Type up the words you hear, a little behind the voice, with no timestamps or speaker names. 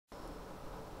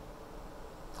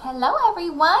Hello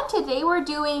everyone, today we're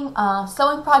doing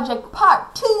sewing project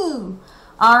part 2.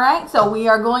 Alright, so we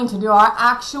are going to do our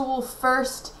actual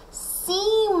first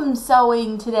seam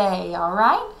sewing today,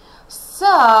 alright?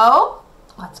 So,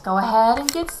 let's go ahead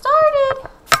and get started.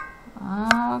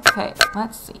 Okay,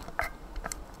 let's see.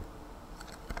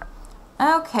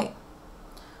 Okay,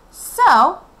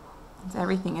 so,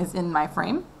 everything is in my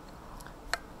frame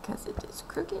because it is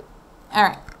crooked.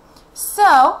 Alright,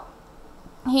 so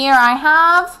here I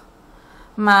have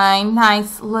my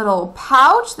nice little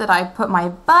pouch that I put my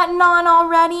button on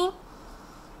already.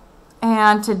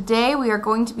 And today we are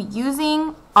going to be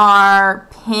using our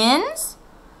pins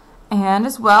and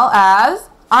as well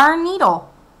as our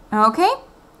needle. Okay,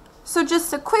 so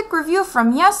just a quick review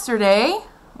from yesterday.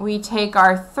 We take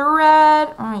our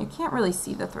thread. Oh, you can't really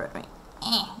see the thread, right?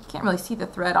 You can't really see the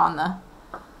thread on the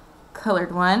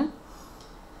colored one.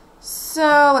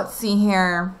 So let's see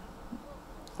here.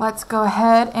 Let's go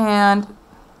ahead and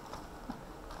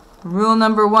rule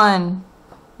number 1,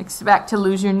 expect to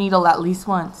lose your needle at least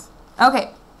once. Okay.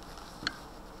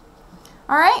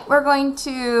 Alright, we're going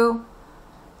to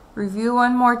review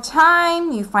one more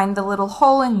time. You find the little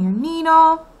hole in your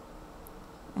needle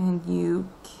and you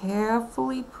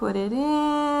carefully put it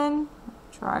in.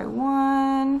 Try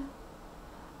 1.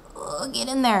 Oh, get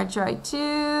in there. Try 2.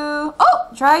 Oh,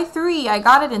 try 3. I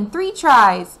got it in 3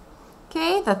 tries.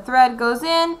 Okay, the thread goes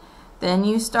in, then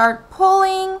you start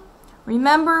pulling.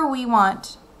 Remember, we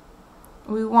want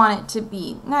it to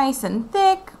be nice and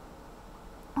thick.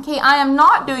 Okay, I am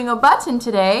not doing a button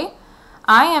today.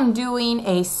 I am doing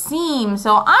a seam,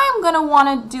 so I'm going to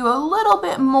want to do a little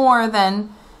bit more than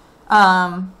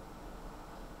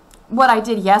what I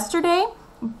did yesterday.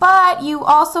 But you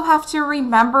also have to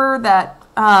remember that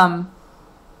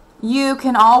you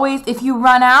can always, if you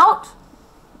run out,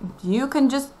 you can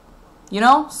just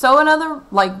sew another,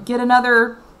 get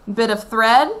another bit of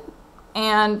thread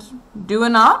and do a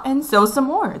knot and sew some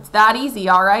more. It's that easy,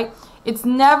 alright? It's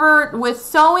never, with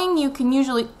sewing, you can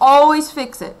usually always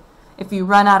fix it. If you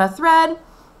run out of thread,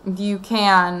 you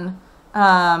can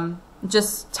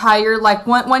just tie your,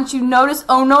 once you notice,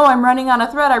 oh no, I'm running out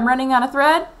of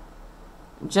thread,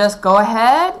 just go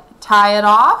ahead, tie it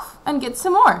off, and get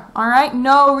some more, alright?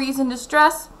 No reason to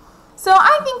stress. So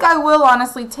I think I will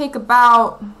honestly take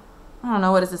about, I don't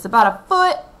know, what is this, about a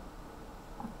foot?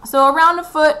 So around a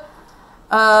foot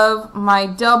of my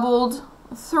doubled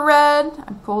thread.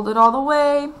 I pulled it all the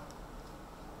way.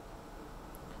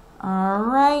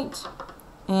 Alright.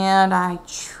 And I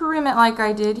trim it like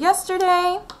I did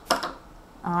yesterday.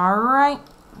 Alright.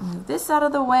 Move this out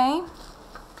of the way.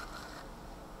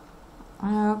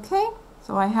 Okay.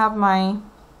 So I have my,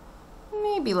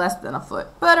 maybe less than a foot,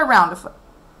 but around a foot.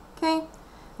 Okay.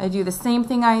 I do the same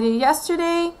thing I did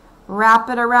yesterday. Wrap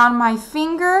it around my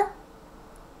finger,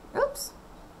 oops,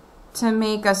 to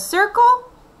make a circle,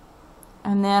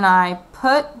 and then I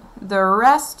put the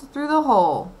rest through the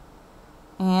hole,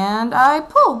 and I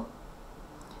pull.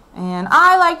 And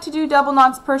I like to do double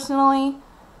knots personally,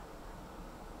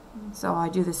 so I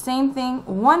do the same thing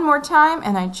one more time,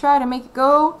 and I try to make it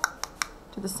go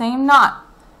to the same knot.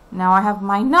 Now I have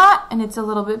my knot, and it's a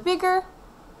little bit bigger.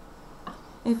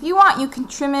 If you want, you can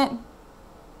trim it.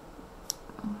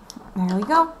 There we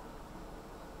go.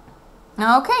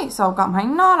 Okay, so I've got my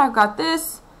knot, I've got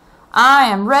this. I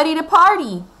am ready to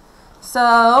party.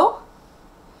 So,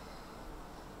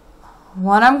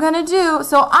 what I'm going to do,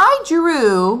 so I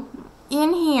drew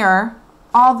in here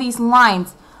all these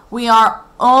lines. We are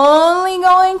only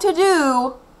going to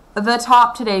do the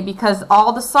top today because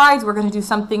all the sides we're going to do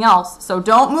something else. So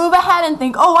don't move ahead and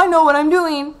think, oh, I know what I'm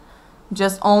doing.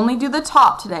 Just only do the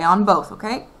top today on both,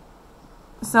 okay?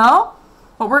 So,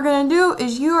 what we're going to do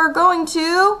is you are going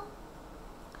to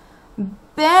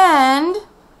bend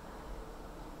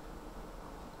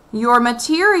your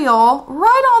material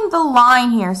right on the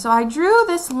line here. So I drew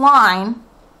this line,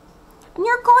 and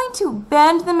you're going to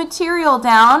bend the material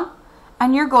down,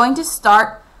 and you're going to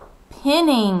start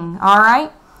pinning,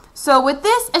 alright? So with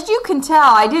this, as you can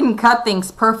tell, I didn't cut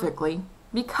things perfectly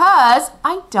because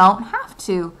I don't have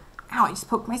to. Ow, I just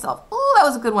poked myself. Ooh, that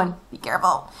was a good one. Be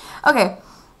careful. Okay.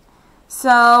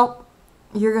 So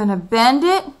you're going to bend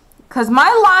it because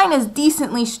my line is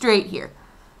decently straight here.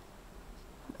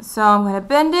 So I'm going to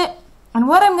bend it, and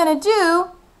what I'm going to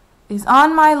do is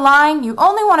on my line, you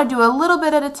only want to do a little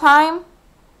bit at a time,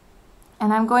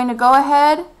 and I'm going to go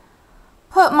ahead,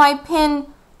 put my pin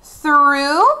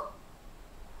through,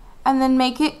 and then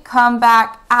make it come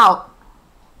back out.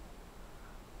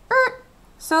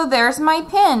 So there's my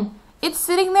pin. It's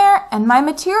sitting there, and my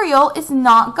material is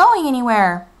not going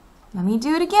anywhere. Let me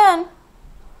do it again.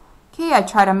 Okay, carefully.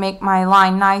 I try to make my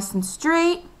line nice and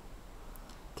straight.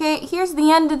 Okay, here's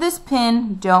the end of this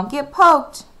pin. Don't get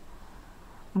poked.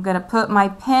 I'm going to put my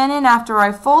pin in after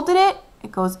I folded it.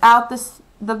 It goes out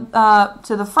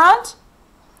to the front.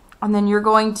 And then you're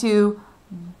going to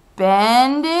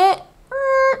bend it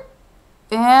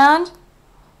and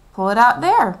pull it out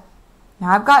there.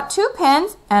 Now I've got 2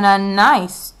 pins and a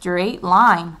nice straight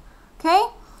line. Okay?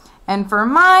 And for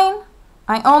mine,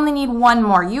 I only need 1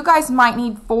 more. You guys might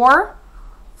need 4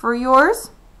 for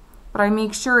yours, but I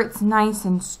make sure it's nice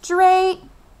and straight.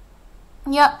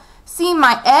 Yep. See,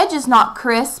 my edge is not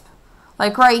crisp.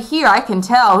 Like right here, I can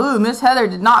tell, ooh, Miss Heather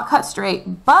did not cut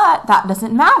straight, but that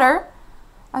doesn't matter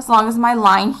as long as my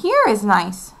line here is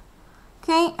nice.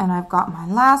 Okay, and I've got my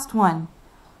last one.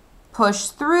 Push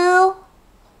through,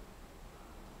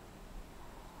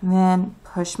 and then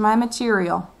push my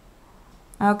material.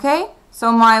 Okay,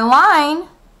 so my line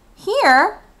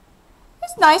here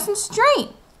is nice and straight.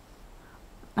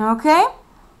 Okay,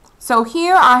 so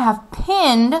here I have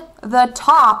pinned the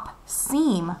top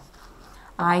seam.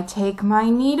 I take my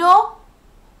needle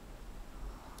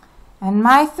and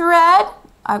my thread.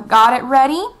 I've got it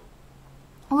ready.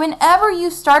 Whenever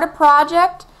you start a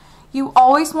project, you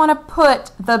always want to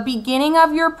put the beginning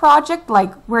of your project,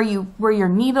 like where your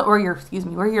needle or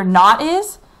where your knot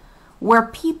is, where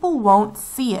people won't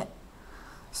see it.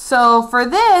 So for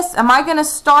this, am I going to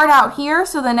start out here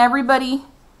so then everybody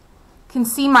can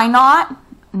see my knot?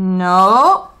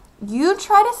 No. You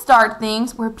try to start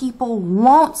things where people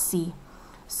won't see.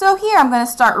 So here I'm going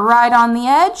to start right on the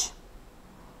edge.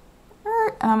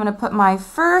 And I'm going to put my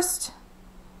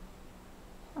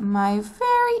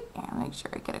make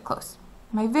sure I get it close.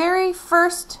 My very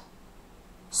first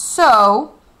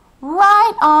sew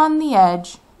right on the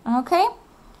edge. Okay?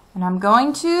 And I'm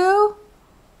going to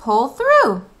pull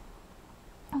through.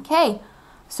 Okay.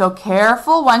 So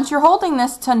careful once you're holding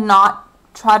this to not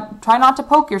try not to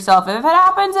poke yourself. If it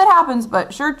happens,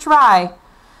 but sure try.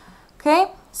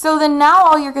 Okay? So then now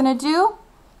all you're going to do,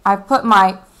 I've put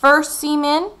my first seam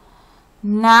in.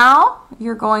 Now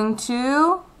you're going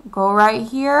to go right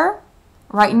here,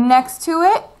 right next to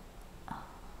it,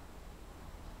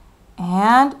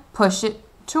 and push it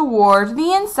toward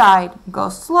the inside. Go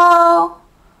slow.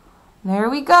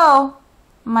 There we go.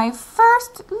 My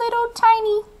first little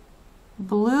tiny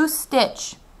blue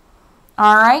stitch.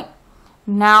 All right.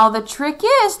 Now the trick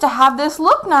is to have this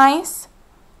look nice.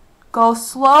 Go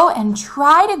slow and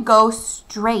try to go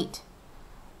straight.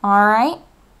 All right.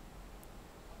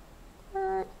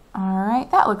 All right,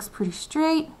 that looks pretty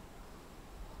straight.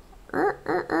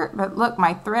 But look,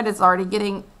 my thread is already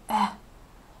getting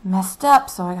messed up,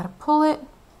 so I gotta pull it.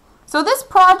 So this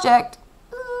project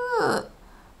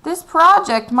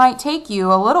might take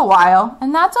you a little while,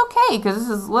 and that's okay, because this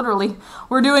is literally,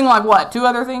 we're doing like what, 2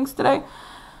 other things today?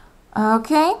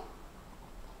 Okay.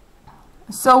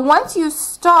 So once you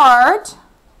start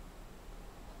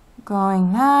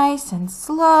going nice and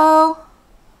slow,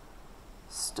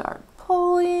 start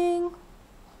pulling.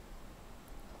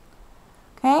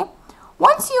 Okay.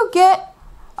 Once you get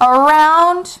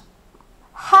around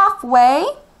halfway,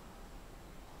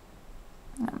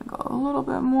 I'm going to go a little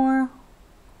bit more.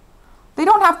 They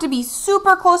don't have to be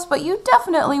super close, but you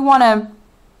definitely want to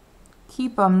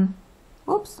keep them.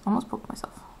 Whoops, almost poked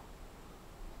myself.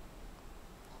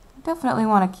 Definitely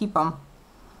want to keep them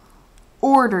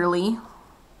orderly.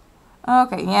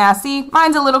 Okay, yeah, see,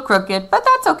 mine's a little crooked, but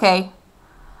that's okay.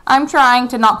 I'm trying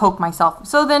to not poke myself.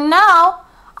 So then now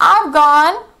I've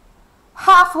gone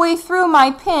halfway through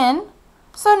my pin.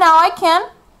 So now I can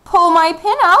pull my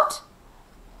pin out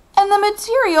and the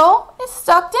material is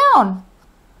stuck down.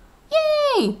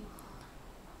 Yay!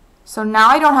 So now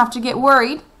I don't have to get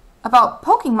worried about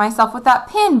poking myself with that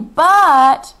pin,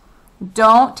 but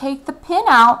don't take the pin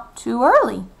out too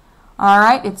early. All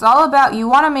right, it's all about, you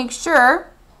want to make sure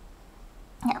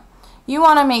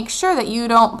that you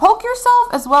don't poke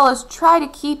yourself, as well as try to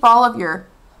keep all of your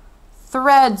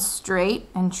threads straight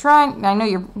and I know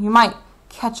you might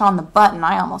catch on the button.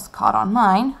 I almost caught on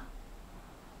mine.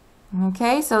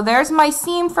 Okay, so there's my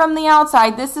seam from the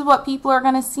outside. This is what people are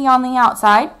going to see on the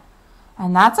outside,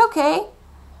 and that's okay.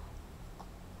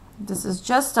 This is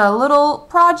just a little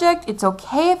project. It's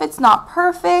okay if it's not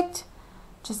perfect.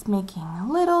 Just making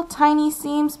little tiny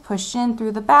seams, push in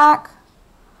through the back.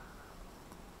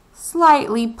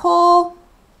 Slightly pull,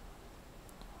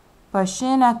 push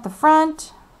in at the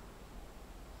front,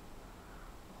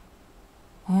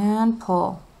 and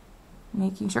pull.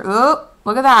 Making sure, oh,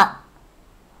 look at that.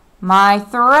 My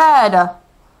thread.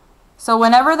 So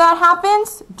whenever that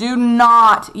happens, do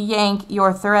not yank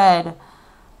your thread.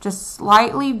 Just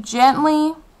slightly,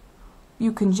 gently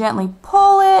you can gently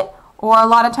pull it, or a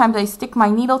lot of times I stick my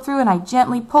needle through and I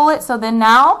gently pull it, so then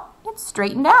now it's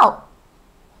straightened out.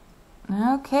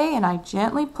 Okay, and I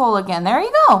gently pull again. There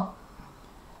you go.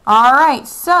 All right,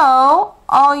 so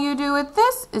all you do with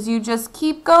this is you just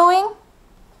keep going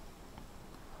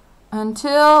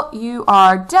until you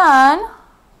are done.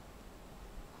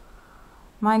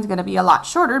 Mine's going to be a lot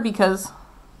shorter because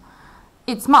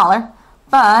it's smaller,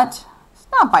 but it's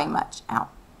not by much. Ow,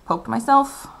 poked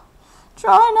myself.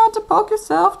 Try not to poke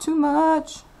yourself too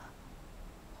much.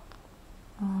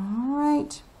 All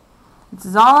right. This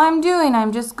is all I'm doing.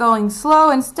 I'm just going slow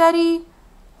and steady,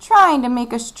 trying to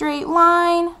make a straight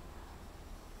line.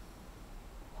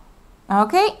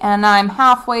 Okay, and I'm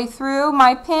halfway through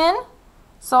my pin,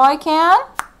 so I can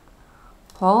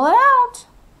pull it out.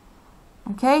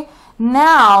 Okay,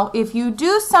 now if you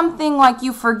do something like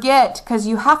you forget, because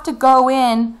you have to go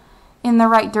in the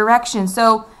right direction.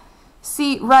 So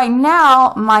see, right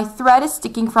now my thread is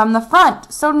sticking from the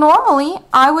front. So normally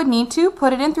I would need to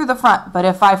put it in through the front. But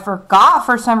if I forgot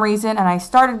for some reason and I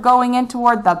started going in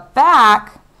toward the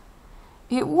back,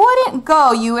 it wouldn't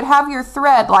go. You would have your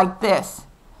thread like this.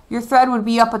 Your thread would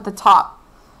be up at the top.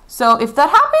 So if that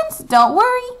happens, don't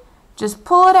worry. Just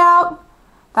pull it out.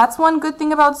 That's one good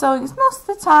thing about sewing is most of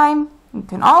the time you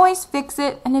can always fix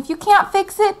it. And if you can't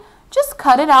fix it, just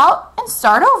cut it out and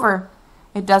start over.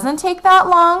 It doesn't take that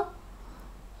long.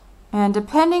 And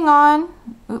depending on,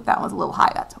 oop, that was a little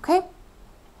high, that's okay.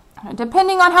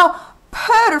 Depending on how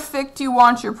perfect you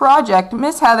want your project,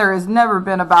 Miss Heather has never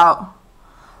been about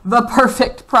the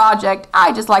perfect project.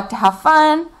 I just like to have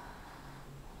fun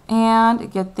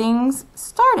and get things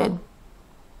started.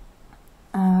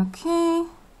 Okay.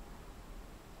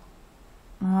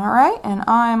 All right, and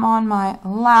I'm on my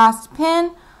last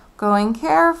pin, going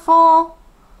careful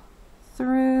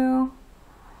through.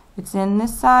 It's in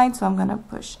this side, so I'm going to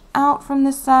push out from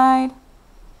this side.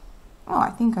 Oh,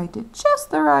 I think I did just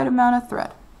the right amount of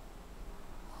thread.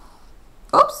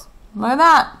 Oops, look at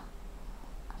that.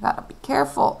 I gotta be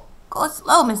careful. Go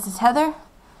slow, Mrs. Heather.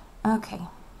 Okay.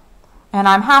 And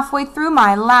I'm halfway through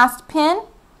my last pin,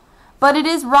 but it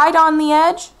is right on the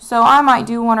edge, so I might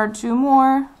do one or two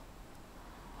more.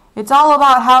 It's all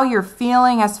about how you're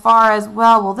feeling as far as,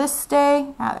 well, will this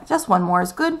stay? Just one more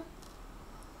is good.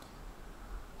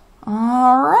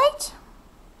 All right.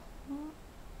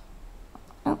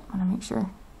 Oh, I want to make sure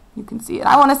you can see it.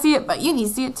 I want to see it, but you need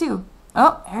to see it too.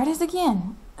 Oh, there it is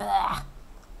again. Ugh.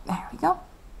 There we go.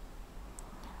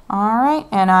 All right,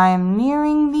 and I am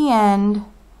nearing the end.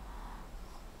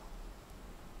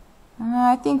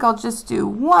 I think I'll just do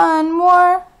one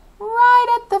more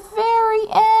right at the very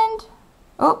end.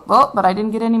 Oh, but I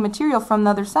didn't get any material from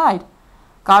the other side.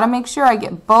 Gotta make sure I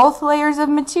get both layers of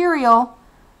material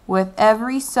with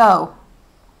every sew.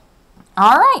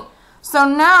 All right, so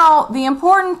now the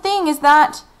important thing is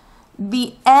that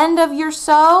the end of your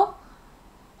sew,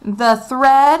 the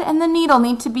thread and the needle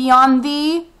need to be on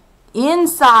the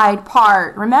inside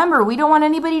part. Remember, we don't want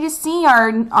anybody to see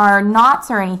our knots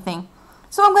or anything.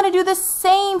 So I'm going to do the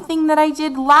same thing that I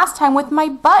did last time with my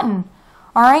button.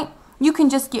 All right, you can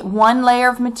just get one layer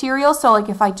of material. So like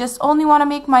if I just only want to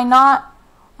make my knot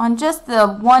on just the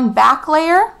one back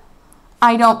layer,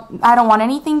 I don't want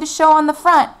anything to show on the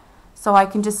front. So I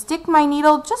can just stick my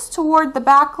needle just toward the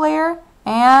back layer,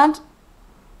 and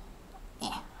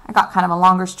I got kind of a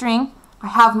longer string. I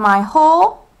have my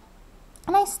hole,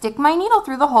 and I stick my needle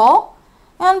through the hole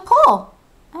and pull,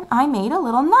 and I made a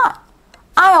little knot.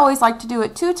 I always like to do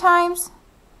it 2 times.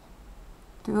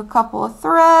 Do a couple of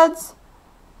threads.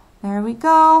 There we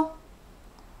go.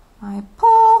 I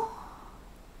pull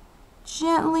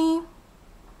gently,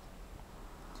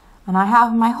 and I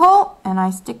have my hole, and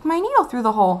I stick my needle through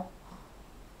the hole.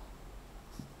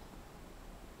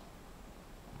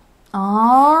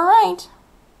 All right,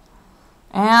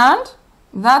 and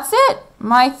that's it.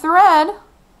 My thread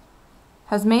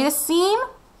has made a seam.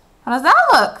 How does that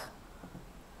look?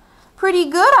 Pretty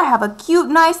good. I have a cute,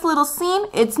 nice little seam.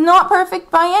 It's not perfect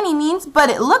by any means, but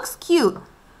it looks cute.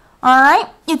 All right,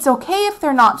 it's okay if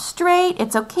they're not straight.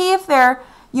 It's okay if they're,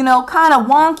 you know, kind of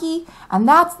wonky, and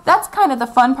that's kind of the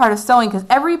fun part of sewing, because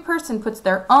every person puts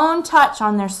their own touch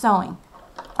on their sewing.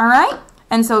 All right,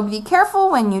 and so be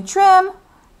careful when you trim.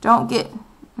 Don't get,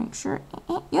 make sure,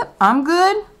 yep, I'm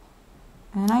good,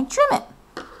 and I trim it.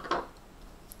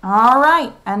 All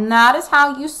right, and that is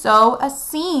how you sew a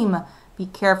seam. Be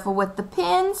careful with the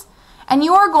pins, and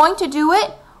you are going to do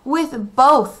it with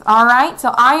both. All right,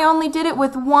 so I only did it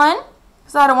with one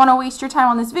because I don't want to waste your time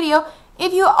on this video.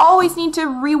 If you always need to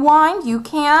rewind, you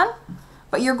can,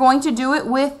 but you're going to do it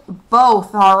with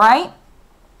both. All right,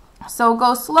 so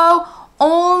go slow,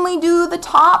 only do the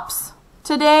tops.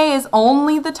 Today is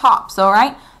only the tops, all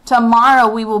right? Tomorrow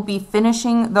we will be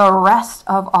finishing the rest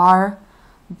of our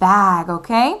bag,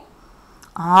 okay?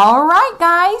 All right,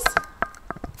 guys.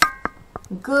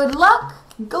 Good luck.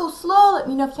 Go slow. Let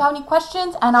me know if you have any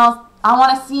questions, and I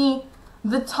want to see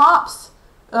the tops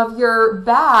of your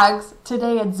bags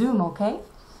today at Zoom, okay?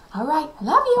 All right. I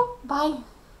love you. Bye.